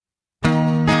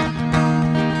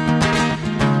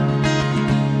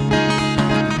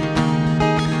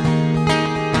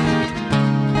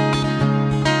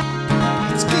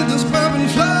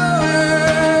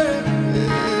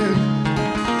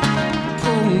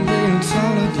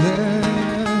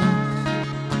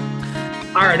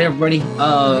All right, everybody.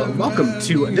 Welcome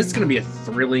to this. Is going to be a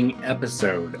thrilling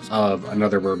episode of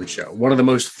Another Bourbon Show. One of the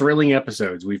most thrilling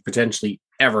episodes we've potentially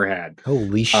ever had.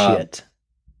 Holy shit!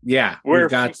 Yeah, we're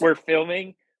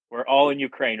filming. We're all in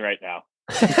Ukraine right now.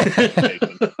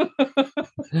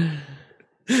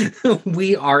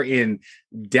 We are in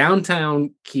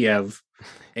downtown Kiev.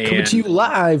 And coming to you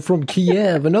live from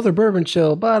Kiev. Another Bourbon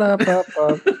Show.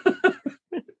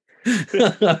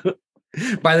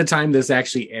 By the time this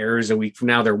actually airs a week from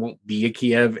now, there won't be a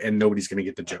Kiev and nobody's going to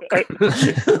get the joke.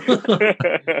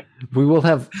 We will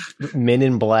have Men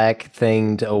in Black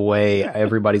thinged away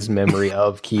everybody's memory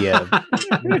of Kiev.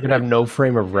 We're going to have no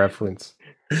frame of reference.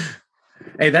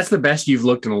 Hey, that's the best you've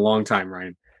looked in a long time,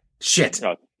 Ryan. Shit.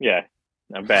 Oh, yeah,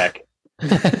 I'm back.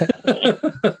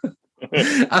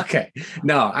 Okay.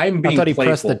 No, I'm being I thought he playful.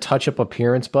 pressed the touch-up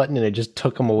appearance button and it just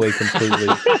took him away completely.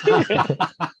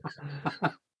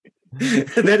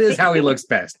 That is how he looks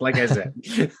best, like I said.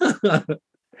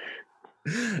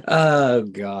 Oh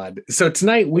God. So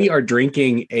tonight we are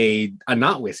drinking a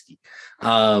not whiskey.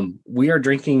 We are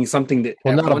drinking something that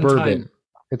not a bourbon.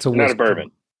 It's a whiskey. Not a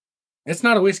bourbon. It's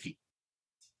not a whiskey.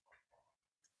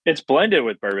 It's blended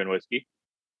with bourbon whiskey.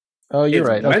 Oh, you're it's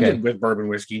right. Blended Okay. with bourbon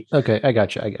whiskey. Okay, I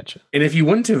got you. And if you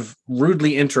wouldn't have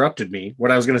rudely interrupted me,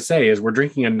 what I was going to say is we're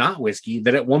drinking a not whiskey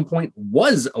that at one point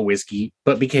was a whiskey,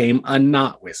 but became a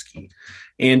not whiskey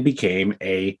and became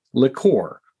a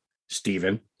liqueur.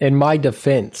 Stephen. In my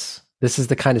defense, this is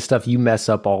the kind of stuff you mess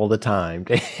up all the time.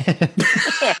 All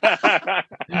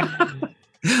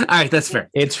right, that's fair.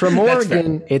 It's from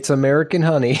Oregon. It's American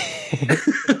honey.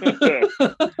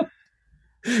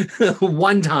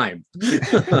 One time.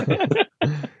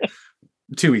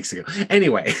 2 weeks ago.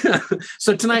 Anyway,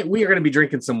 so tonight we are going to be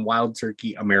drinking some Wild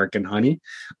Turkey American honey.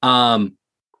 You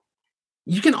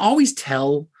can always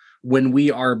tell when we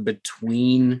are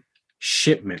between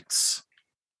shipments.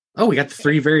 Oh, we got the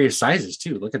 3 various sizes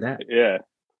too. Look at that. Yeah.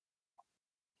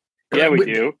 Yeah, we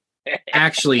do.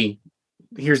 Actually,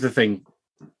 here's the thing,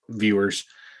 viewers.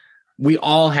 We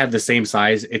all have the same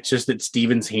size. It's just that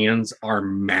Steven's hands are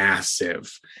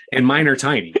massive and mine are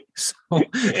tiny. So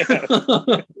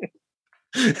I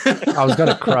was going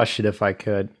to crush it if I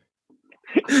could.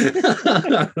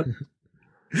 Yeah,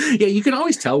 you can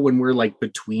always tell when we're like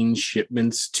between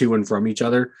shipments to and from each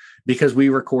other because we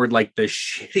record like the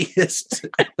shittiest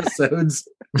episodes.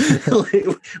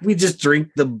 We just drink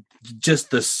the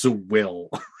swill.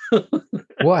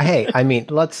 Well, hey, I mean,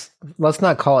 let's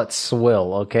not call it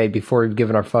swill, okay? Before we've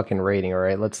given our fucking rating, all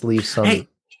right? Let's leave some. Hey,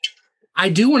 I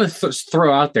do want to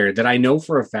throw out there that I know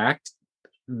for a fact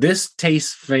this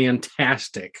tastes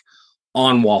fantastic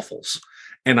on waffles,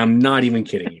 and I'm not even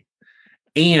kidding you.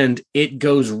 And it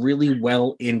goes really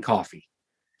well in coffee.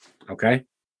 Okay,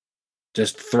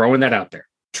 just throwing that out there.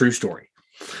 True story.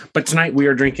 But tonight we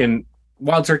are drinking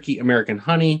Wild Turkey American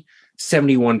Honey,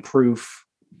 71 proof.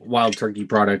 Wild turkey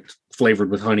product flavored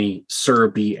with honey,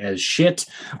 syrupy as shit.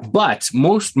 But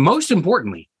most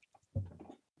importantly,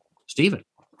 Stephen,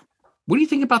 what do you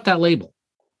think about that label?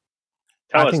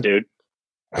 Tell us, dude.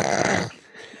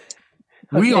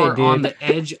 We are on the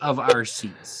edge of our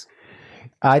seats.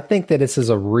 I think that this is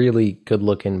a really good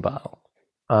looking bottle.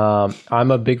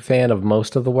 I'm a big fan of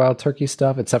most of the Wild Turkey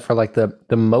stuff, except for like the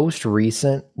most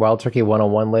recent Wild Turkey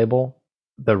 101 label.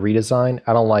 The redesign,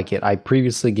 I don't like it. I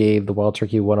previously gave the Wild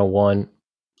Turkey 101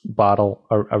 bottle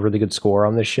a really good score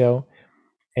on this show.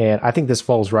 And I think this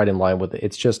falls right in line with it.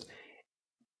 It's just,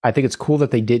 I think it's cool that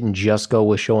they didn't just go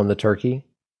with showing the turkey.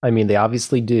 I mean, they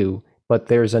obviously do, but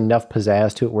there's enough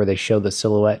pizzazz to it where they show the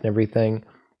silhouette and everything.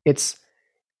 It's,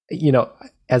 you know,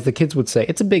 as the kids would say,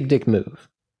 it's a big dick move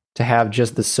to have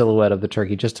just the silhouette of the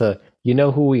turkey, just to, you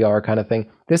know who we are kind of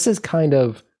thing. This is kind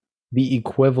of the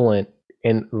equivalent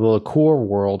in the liqueur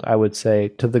world, I would say,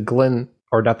 to the the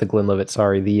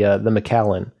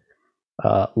Macallan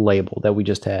label that we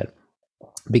just had,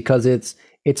 because it's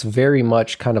very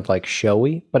much kind of like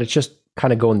showy, but it's just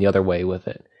kind of going the other way with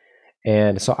it.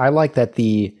 And so I like that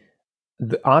the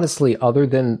honestly, other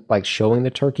than like showing the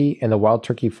turkey and the Wild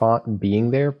Turkey font being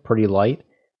there pretty light,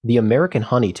 the American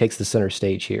honey takes the center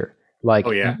stage here. Like,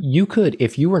 oh, yeah. You could,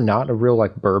 if you were not a real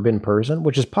like bourbon person,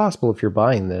 which is possible if you're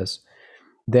buying this,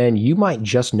 then you might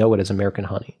just know it as American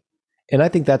honey. And I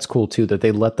think that's cool too, that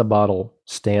they let the bottle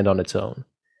stand on its own.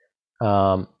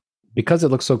 Because it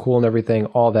looks so cool and everything,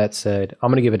 all that said, I'm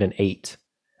going to give it an 8.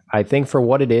 I think for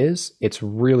what it is, it's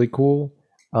really cool.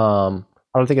 I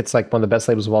don't think it's like one of the best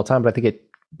labels of all time, but I think it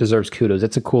deserves kudos.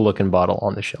 It's a cool looking bottle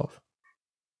on the shelf.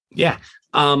 Yeah.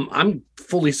 I'm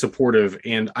fully supportive,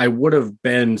 and I would have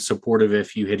been supportive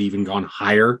if you had even gone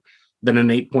higher than an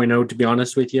 8.0, to be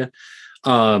honest with you.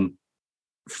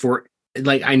 For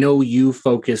like I know you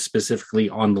focus specifically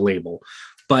on the label,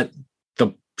 but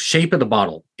the shape of the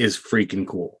bottle is freaking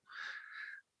cool.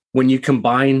 When you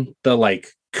combine the like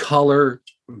color,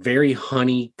 very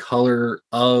honey color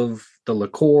of the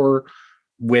liqueur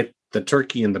with the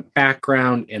turkey in the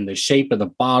background and the shape of the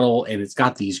bottle, and it's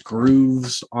got these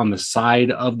grooves on the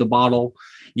side of the bottle,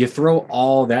 you throw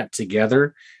all that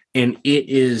together and it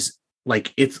is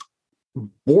like, it's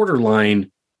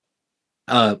borderline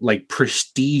like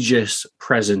prestigious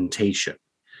presentation,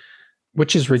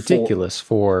 which is ridiculous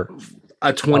for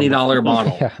a $20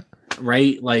 bottle. Yeah.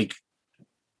 Right? Like,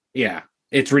 yeah,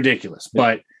 it's ridiculous,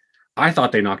 but I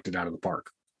thought they knocked it out of the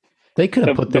park. They could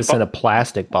have put this in a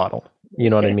plastic bottle. You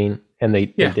know what I mean? And they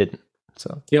didn't.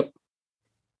 So, yep.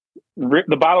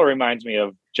 The bottle reminds me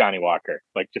of Johnny Walker,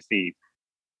 like just the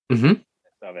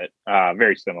of it.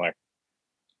 Very similar.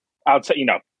 Outside,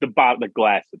 the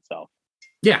glass itself.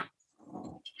 Yeah.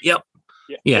 Yep.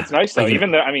 Yeah. It's nice though.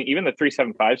 Even the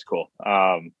 375 is cool.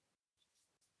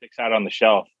 Sticks out on the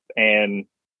shelf and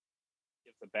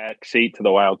gives a back seat to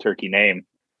the Wild Turkey name.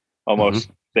 Almost,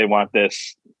 they want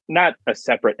this not a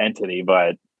separate entity,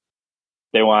 but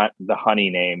they want the honey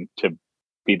name to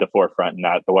be the forefront,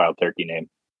 not the Wild Turkey name.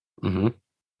 Mm-hmm.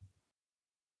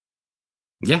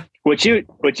 Yeah. Which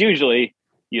usually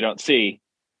you don't see,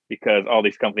 because all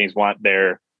these companies want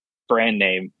their brand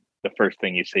name the first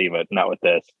thing you see, but not with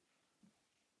this.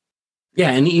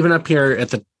 Yeah, and even up here at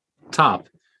the top,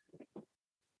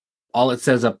 all it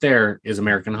says up there is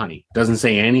American Honey. Doesn't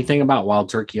say anything about Wild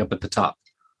Turkey up at the top.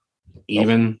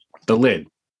 Even the lid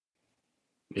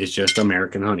is just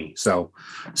American Honey. So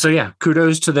yeah,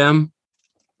 kudos to them.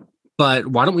 But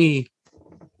why don't we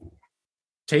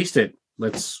taste it? I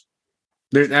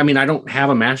don't have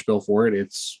a mash bill for it.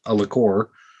 It's a liqueur.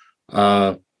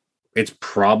 It's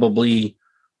probably,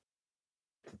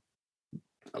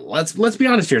 let's be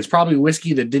honest here, it's probably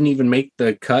whiskey that didn't even make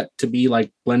the cut to be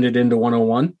like blended into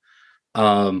 101.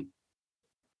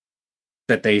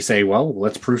 That they say, well,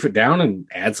 let's proof it down and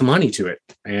add some honey to it.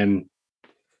 And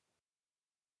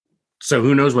so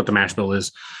who knows what the mash bill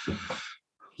is.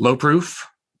 Low proof,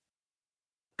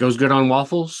 goes good on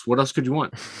waffles. What else could you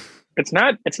want? It's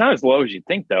not as low as you'd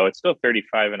think, though. It's still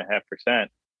 35.5%.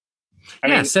 I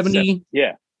mean, 70.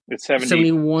 Yeah, it's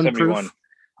 71 proof.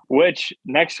 Which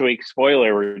next week,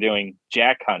 spoiler, we're doing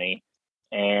Jack Honey,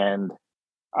 and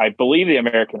I believe the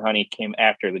American Honey came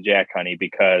after the Jack Honey,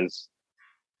 because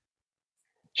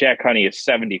Jack Honey is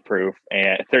 70 proof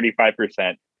and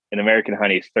 35%, and American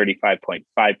Honey is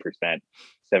 35.5%,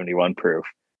 71 proof.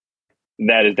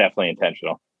 That is definitely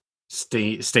intentional.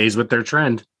 Stays with their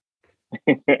trend.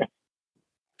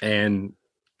 And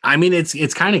I mean,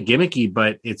 it's kind of gimmicky,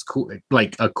 but it's cool,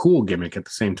 like a cool gimmick at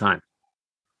the same time.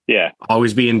 Yeah.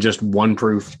 Always being just one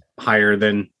proof higher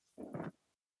than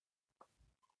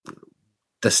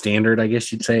the standard, I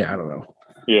guess you'd say. I don't know.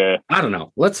 Yeah. I don't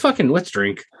know. Let's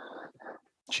drink.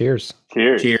 Cheers.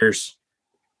 Cheers.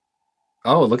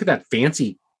 Oh, look at that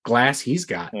fancy glass he's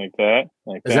got. Like that.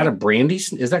 Is that a brandy?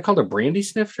 Is that called a brandy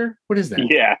snifter? What is that?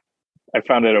 Yeah. I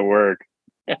found it at work.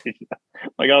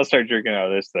 Like, I'll start drinking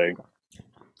out of this thing.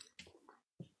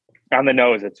 On the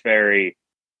nose, it's very...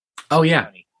 Oh, yeah.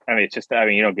 Funny. I mean, it's just... I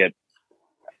mean, you don't get...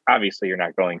 Obviously, you're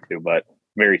not going to, but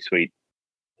very sweet.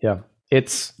 Yeah.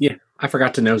 Yeah, I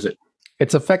forgot to nose it.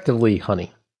 It's effectively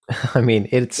honey. I mean,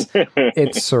 it's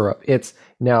syrup.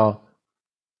 Now,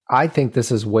 I think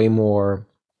this is way more...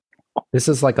 This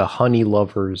is like a honey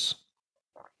lover's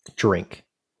drink,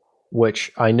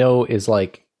 which I know is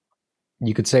like...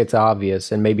 You could say it's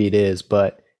obvious, and maybe it is,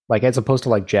 but like as opposed to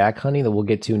like Jack Honey that we'll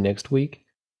get to next week,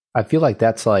 I feel like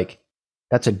that's a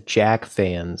Jack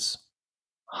fan's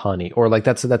honey, or like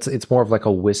it's more of like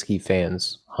a whiskey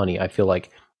fan's honey. I feel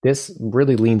like this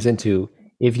really leans into,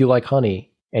 if you like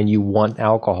honey and you want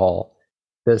alcohol,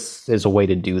 this is a way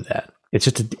to do that. It's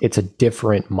a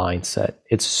different mindset.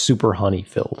 It's super honey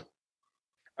filled.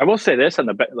 I will say this,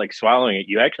 like swallowing it,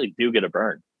 you actually do get a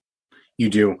burn. You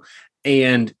do,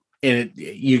 and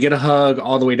you get a hug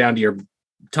all the way down to your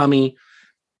tummy.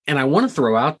 And I want to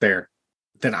throw out there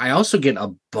that I also get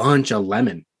a bunch of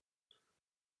lemon.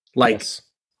 Like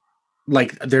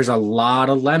there's a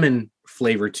lot of lemon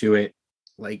flavor to it,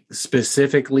 like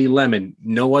specifically lemon,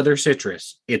 no other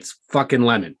citrus. It's fucking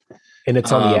lemon. And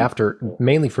it's on the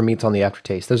mainly for me, it's on the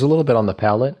aftertaste. There's a little bit on the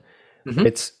palate. Mm-hmm.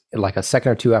 It's like a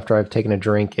second or two after I've taken a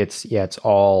drink. It's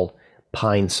all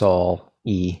pine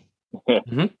sol-y.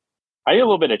 Mm-hmm. I get a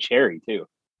little bit of cherry too.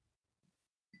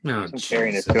 No, some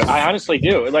cherryness to it. I honestly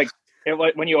do. Like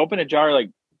when you open a jar,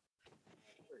 like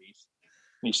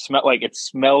you smell, like it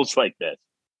smells like this,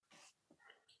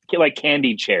 like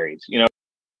candied cherries. You know,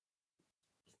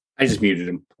 I just muted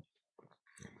him.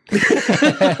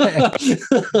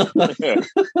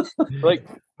 Like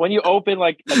when you open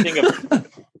like a thing of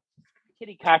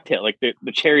kitty cocktail, like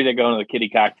the cherry that go into the kitty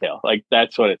cocktail, like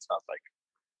that's what it smells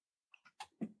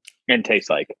like and tastes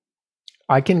like.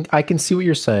 I can see what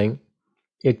you're saying.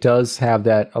 It does have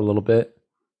that a little bit,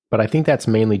 but I think that's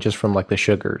mainly just from like the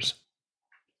sugars.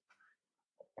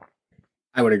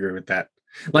 I would agree with that.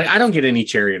 Like, I don't get any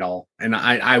cherry at all. And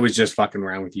I was just fucking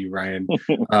around with you, Ryan.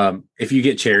 If you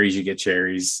get cherries, you get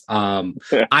cherries.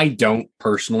 I don't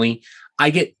personally. I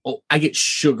get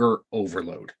sugar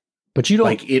overload. But you don't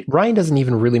like it. Ryan doesn't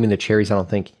even really mean the cherries, I don't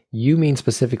think. You mean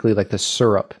specifically like the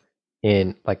syrup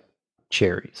in like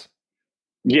cherries.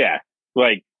 Yeah.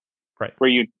 Like right. Where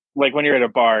you like when you're at a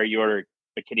bar, you order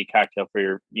a kitty cocktail for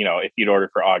your, if you'd order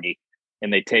for Augie,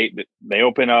 and they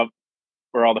open up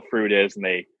where all the fruit is and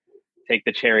they take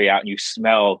the cherry out and you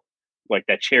smell like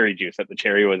that cherry juice that the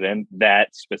cherry was in.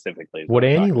 That specifically. Would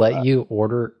Annie let you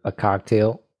order a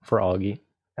cocktail for Augie?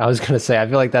 I was going to say, I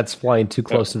feel like that's flying too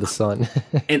close to the sun.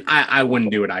 And I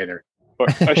wouldn't do it either. Or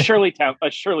a Shirley Temple.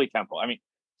 I mean,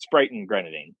 Sprite and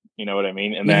grenadine. You know what I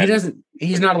mean? And yeah, then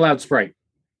he's not allowed Sprite.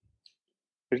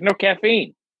 There's no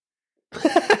caffeine.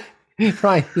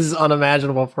 Right. This is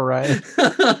unimaginable for Ryan.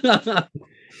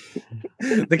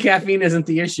 The caffeine isn't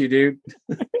the issue, dude.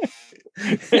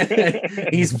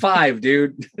 He's 5,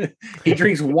 dude. He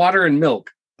drinks water and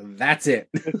milk. That's it.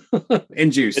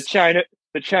 And juice.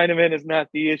 The Chinaman is not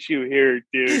the issue here,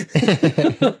 dude.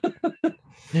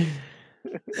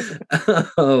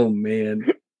 Oh man.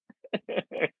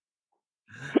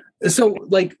 So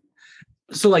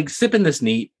sipping this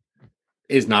neat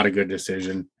is not a good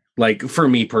decision. Like for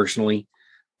me personally,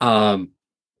 it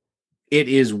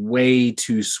is way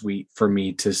too sweet for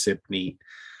me to sip neat,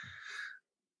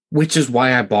 which is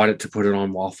why I bought it to put it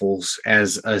on waffles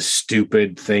as a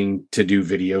stupid thing to do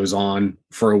videos on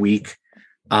for a week.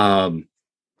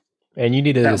 And you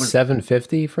needed a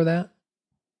 $750 for that?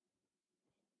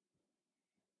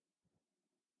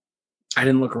 I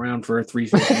didn't look around for a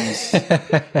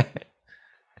 $350s.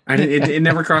 It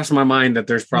never crossed my mind that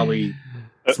there's probably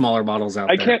smaller bottles out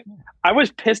there. I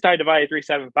was pissed I had to buy a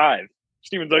 375.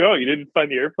 Steven's like, oh, you didn't find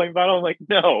the airplane bottle? I'm like,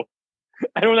 no.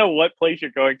 I don't know what place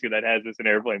you're going to that has this in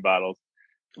airplane bottles.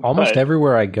 Almost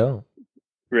everywhere I go.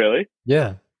 Really?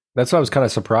 Yeah. That's why I was kind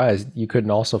of surprised you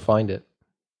couldn't also find it.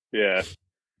 Yeah.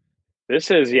 This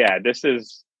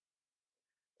is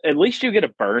at least you get a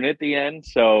burn at the end,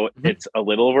 so it's a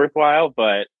little worthwhile.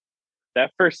 But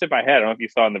that first sip I had, I don't know if you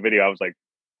saw in the video,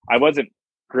 I wasn't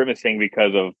grimacing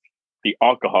because of the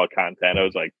alcohol content. I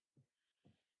was like,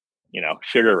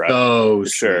 sugar rush. So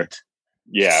sweet. Sure.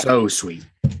 Yeah. So sweet.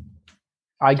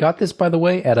 I got this, by the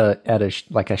way, at a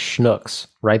Schnucks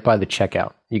right by the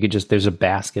checkout. You could there's a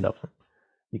basket of them.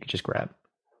 You could just grab.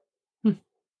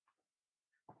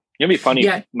 It'd be funny,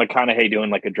 McConaughey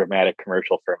doing like a dramatic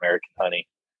commercial for American Honey.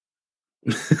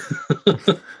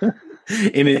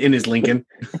 in his Lincoln.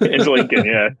 His Lincoln,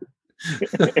 yeah.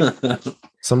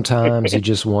 Sometimes you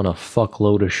just want a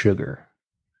fuckload of sugar.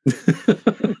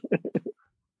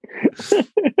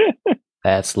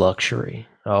 That's luxury.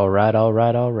 All right.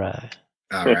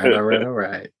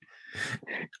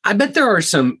 I bet there are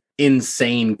some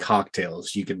insane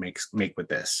cocktails you could make with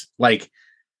this. Like,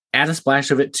 add a splash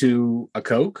of it to a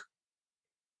Coke,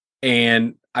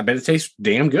 and I bet it tastes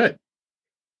damn good.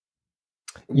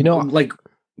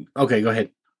 Okay, go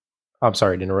ahead. I'm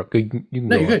sorry to interrupt. You can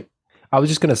no, you're good. I was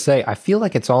just going to say, I feel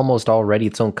like it's almost already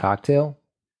its own cocktail,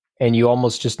 and you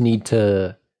almost just need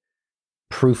to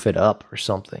proof it up or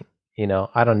something.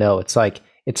 I don't know. It's like,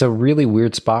 it's a really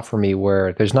weird spot for me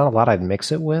where there's not a lot I'd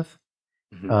mix it with.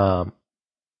 Mm-hmm.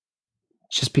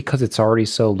 Just because it's already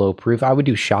so low proof. I would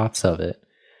do shots of it,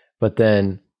 but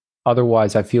then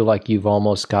otherwise I feel like you've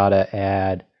almost got to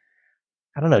add,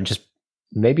 I don't know, just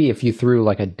maybe if you threw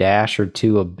like a dash or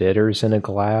two of bitters in a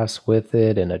glass with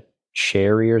it and a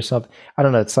cherry or something. I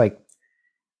don't know. It's like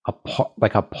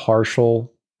a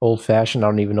partial old fashioned. I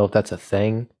don't even know if that's a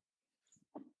thing.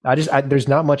 There's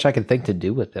not much I can think to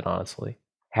do with it, honestly.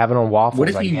 Have it on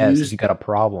waffles, I guess, if you got a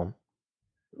problem.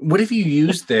 What if you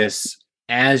use this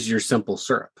as your simple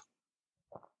syrup?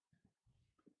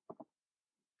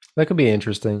 That could be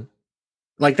interesting.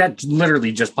 Like, that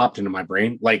literally just popped into my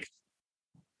brain. Like,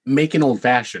 make an old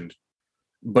fashioned,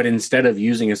 but instead of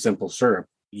using a simple syrup,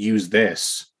 use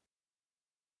this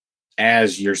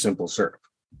as your simple syrup.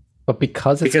 But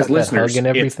because got that hug and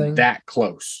everything, it's that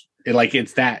close.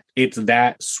 It's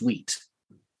that sweet.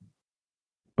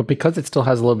 But because it still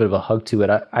has a little bit of a hug to it,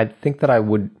 I think that I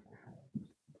wouldn't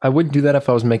do that if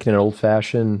I was making an old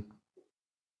fashioned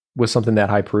with something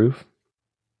that high proof.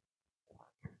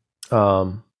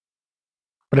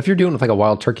 But if you're doing it with like a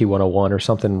Wild Turkey 101 or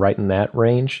something right in that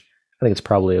range, I think it's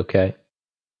probably okay.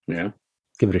 Yeah.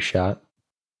 Give it a shot.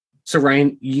 So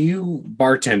Ryan, you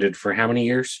bartended for how many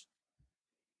years?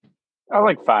 I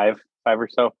like five or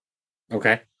so.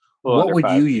 Okay. Well, What under would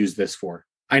 5. you use this for?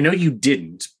 I know you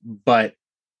didn't, but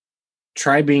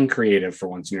try being creative for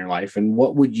once in your life. And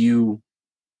what would you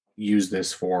use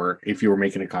this for if you were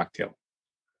making a cocktail?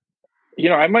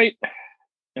 I might,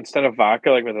 instead of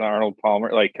vodka, like with an Arnold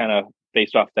Palmer, like kind of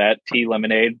based off that, tea,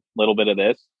 lemonade, a little bit of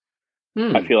this.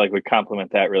 I feel like would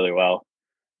complement that really well.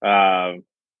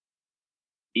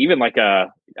 Even like I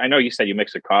know you said you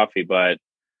mix a coffee, but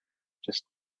just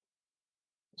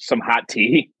some hot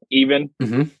tea, even,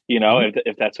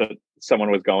 if that's what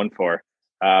someone was going for.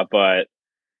 But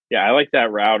yeah, I like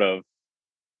that route of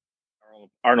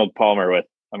Arnold Palmer with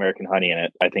American honey in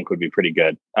it. I think would be pretty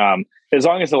good. As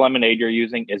long as the lemonade you're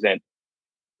using isn't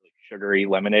sugary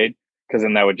lemonade, because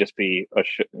then that would just be a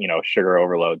sugar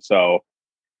overload. So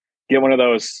get one of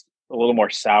those a little more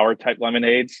sour type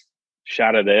lemonades,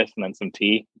 shot of this, and then some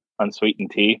tea,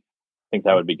 unsweetened tea. I think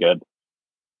that would be good.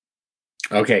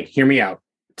 Okay, hear me out.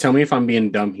 Tell me if I'm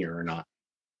being dumb here or not.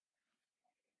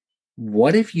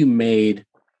 What if you made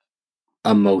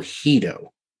a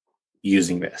mojito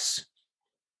using this?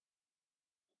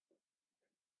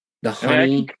 The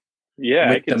honey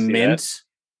with the mint. That.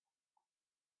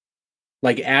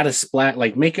 Like add a splash,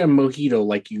 like make a mojito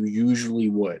like you usually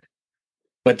would,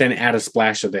 but then add a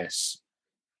splash of this.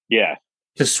 Yeah.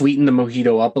 To sweeten the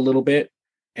mojito up a little bit,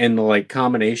 and the like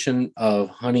combination of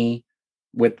honey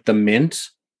with the mint.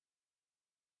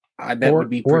 I bet would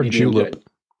be pretty julep. Good.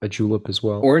 A julep as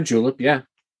well. Or a julep, yeah.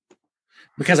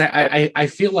 Because I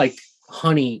feel like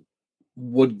honey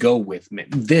would go with mint.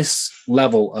 This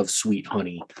level of sweet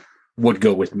honey would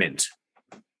go with mint.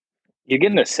 You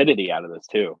get an acidity out of this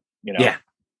too. Yeah,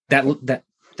 that lemon.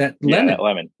 Yeah, that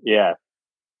lemon. Yeah,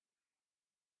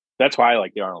 that's why I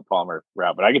like the Arnold Palmer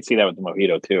route. But I could see that with the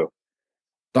mojito too.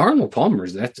 The Arnold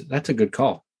Palmer's that's a good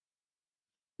call.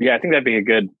 Yeah, I think that'd be a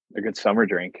good summer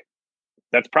drink.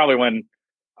 That's probably when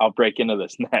I'll break into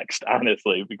this next,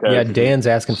 honestly. Because Dan's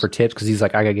asking for tips because he's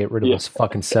like, I gotta get rid of this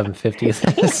fucking 750 of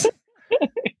this.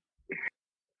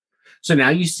 So now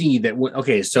you see that.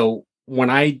 Okay, so when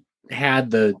I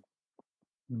had the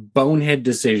bonehead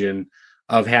decision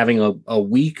of having a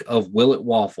week of Willet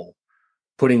waffle,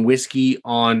 putting whiskey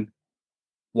on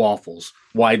waffles,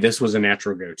 why this was a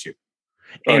natural go-to.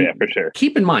 Oh, yeah, for sure.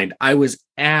 Keep in mind, I was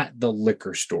at the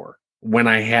liquor store when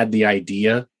I had the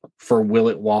idea for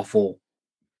Willet Waffle,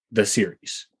 the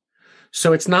series.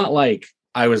 So it's not like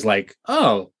I was like,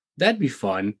 oh, that'd be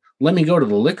fun. Let me go to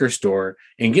the liquor store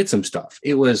and get some stuff.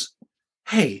 It was,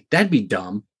 hey, that'd be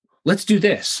dumb. Let's do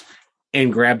this.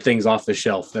 And grab things off the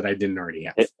shelf that I didn't already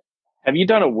have. Have you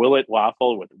done a Willet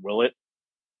waffle with Willet?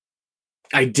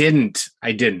 I didn't.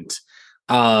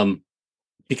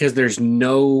 Because there's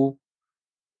no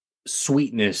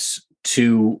sweetness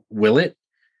to Willet.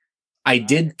 I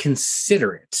did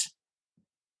consider it.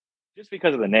 Just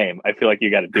because of the name, I feel like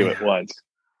you got to do it once.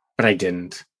 But I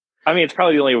didn't. I mean, it's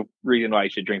probably the only reason why you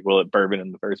should drink Willet bourbon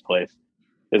in the first place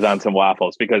is on some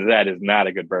waffles, because that is not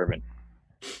a good bourbon.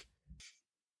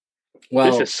 Well,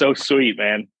 this is so sweet,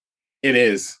 man. It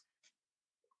is.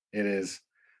 It is.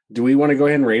 Do we want to go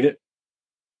ahead and rate it?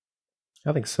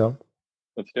 I think so.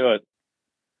 Let's do it.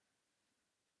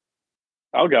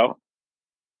 I'll go.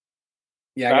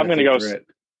 Yeah, I'm going to go.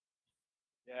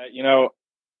 Yeah,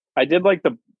 I did like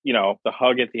the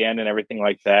hug at the end and everything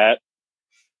like that.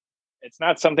 It's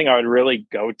not something I would really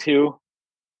go to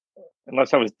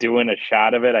unless I was doing a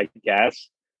shot of it, I guess.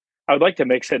 I would like to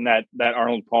mix in that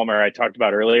Arnold Palmer I talked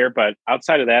about earlier, but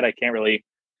outside of that, I can't really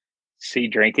see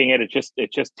drinking it.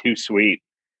 It's just too sweet.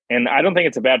 And I don't think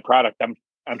it's a bad product.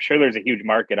 I'm sure there's a huge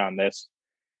market on this.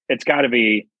 It's got to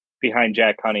be behind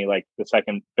Jack Honey, like the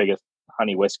second biggest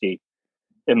honey whiskey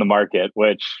in the market,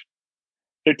 which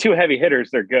they're two heavy hitters.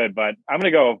 They're good, but I'm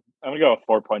going to go a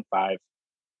 4.5.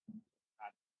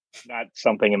 Not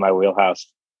something in my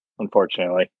wheelhouse,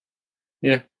 unfortunately.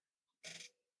 Yeah.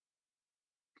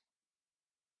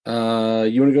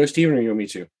 You want to go, Steven, or you want me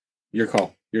to? Your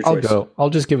call. Your choice. I'll go. I'll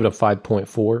just give it a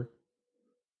 5.4.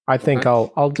 I think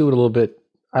I'll do it a little bit.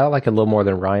 I like it a little more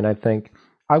than Ryan, I think.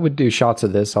 I would do shots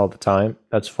of this all the time.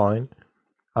 That's fine.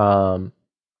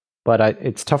 But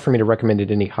it's tough for me to recommend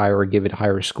it any higher or give it a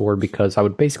higher score because I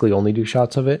would basically only do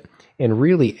shots of it. And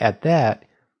really, at that,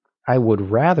 I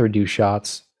would rather do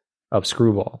shots of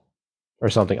Screwball or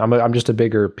something. I'm just a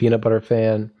bigger peanut butter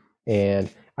fan. And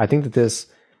I think that this,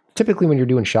 typically when you're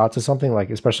doing shots of something, like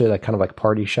especially like kind of like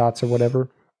party shots or whatever,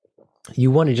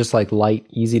 you want to just like light,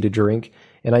 easy to drink.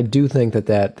 And I do think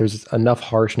that there's enough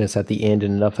harshness at the end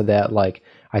and enough of that, like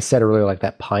I said earlier, like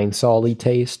that pine sol-y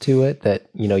taste to it that,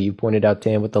 you pointed out,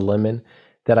 Dan, with the lemon,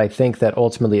 that I think that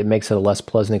ultimately it makes it a less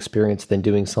pleasant experience than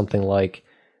doing something like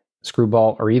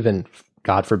Screwball or even,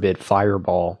 God forbid,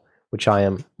 Fireball, which I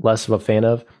am less of a fan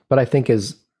of, but I think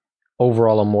is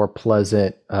overall a more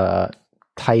pleasant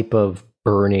type of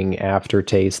burning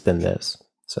aftertaste than this.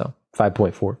 So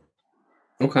 5.4.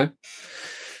 Okay.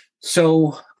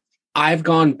 So I've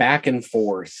gone back and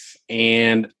forth,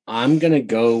 and I'm going to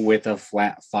go with a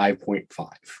flat 5.5.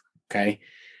 Okay.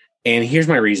 And here's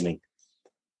my reasoning.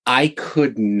 I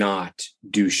could not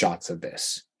do shots of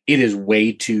this. It is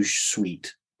way too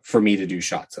sweet for me to do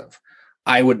shots of.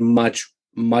 I would much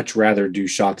rather do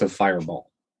shots of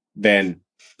Fireball than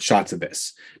shots of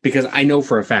this, because I know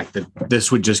for a fact that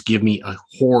this would just give me a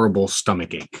horrible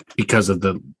stomach ache because of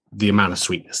the amount of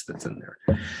sweetness that's in there.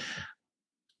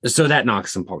 So that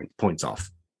knocks some points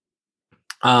off.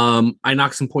 I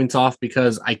knocked some points off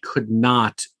because I could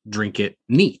not drink it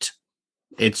neat.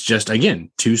 It's just, again,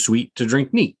 too sweet to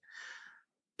drink neat.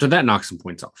 So that knocks some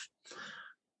points off.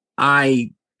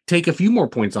 I take a few more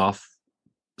points off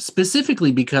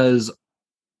specifically because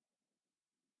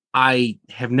I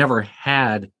have never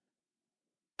had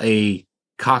a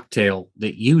cocktail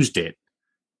that used it.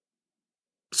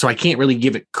 So I can't really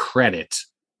give it credit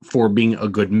for being a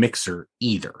good mixer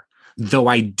either. Though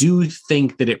I do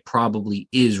think that it probably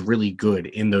is really good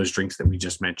in those drinks that we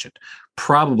just mentioned.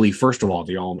 Probably, first of all,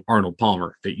 the Arnold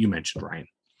Palmer that you mentioned, Ryan.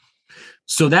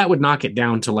 So that would knock it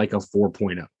down to like a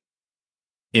 4.0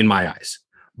 in my eyes.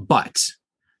 But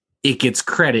it gets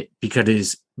credit because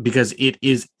it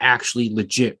is actually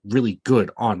legit really good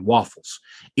on waffles.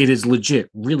 It is legit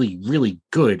really, really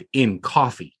good in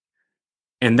coffee.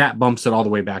 And that bumps it all the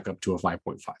way back up to a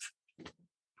 5.5.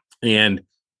 And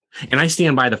I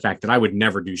stand by the fact that I would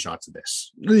never do shots of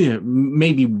this.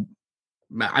 Maybe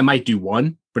I might do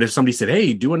one, but if somebody said,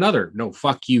 hey, do another, no,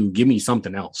 fuck you, give me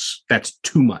something else. That's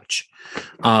too much.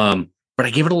 But I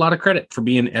give it a lot of credit for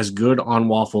being as good on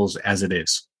waffles as it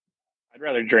is. I'd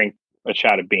rather drink a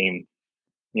shot of Beam,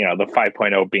 the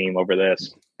 5.0 Beam over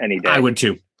this any day. I would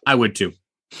too.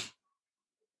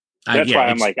 That's why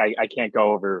I'm like, I can't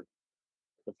go over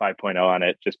the 5.0 on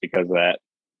it just because of that.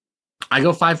 I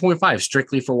go 5.5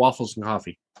 strictly for waffles and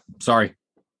coffee. Sorry.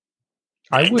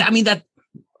 I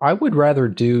would rather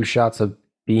do shots of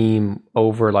Beam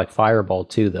over like Fireball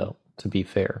too, though, to be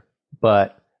fair.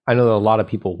 But I know that a lot of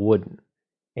people wouldn't.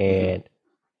 And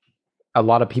a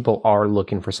lot of people are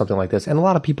looking for something like this. And a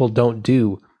lot of people don't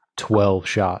do 12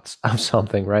 shots of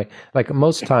something, right? Like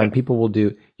most of the time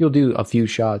you'll do a few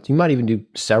shots. You might even do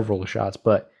several shots,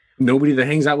 but nobody that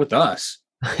hangs out with us.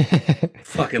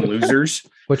 Fucking losers.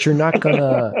 But you're not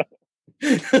gonna.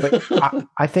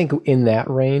 I think in that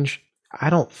range, I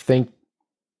don't think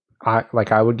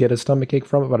I would get a stomach ache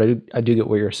from it, but I do get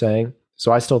what you're saying.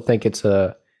 So I still think it's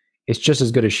just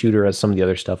as good a shooter as some of the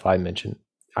other stuff I mentioned.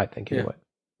 I think anyway.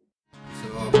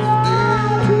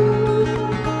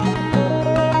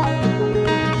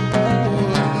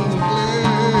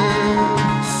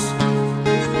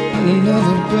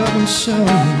 Another brother show.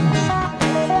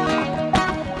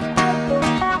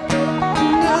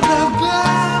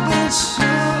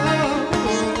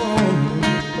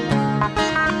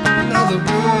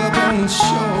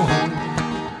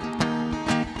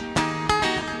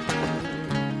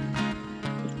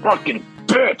 Fucking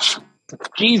bitch.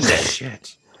 Jesus.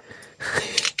 Shit.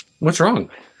 What's wrong?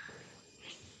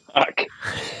 Fuck.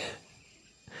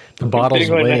 The bottle's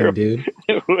weighing, dude.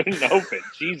 It wouldn't open.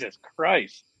 Jesus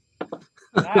Christ.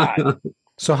 God.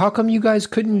 So how come you guys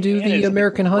couldn't do the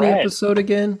American Honey episode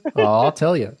again? Oh, I'll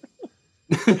tell you.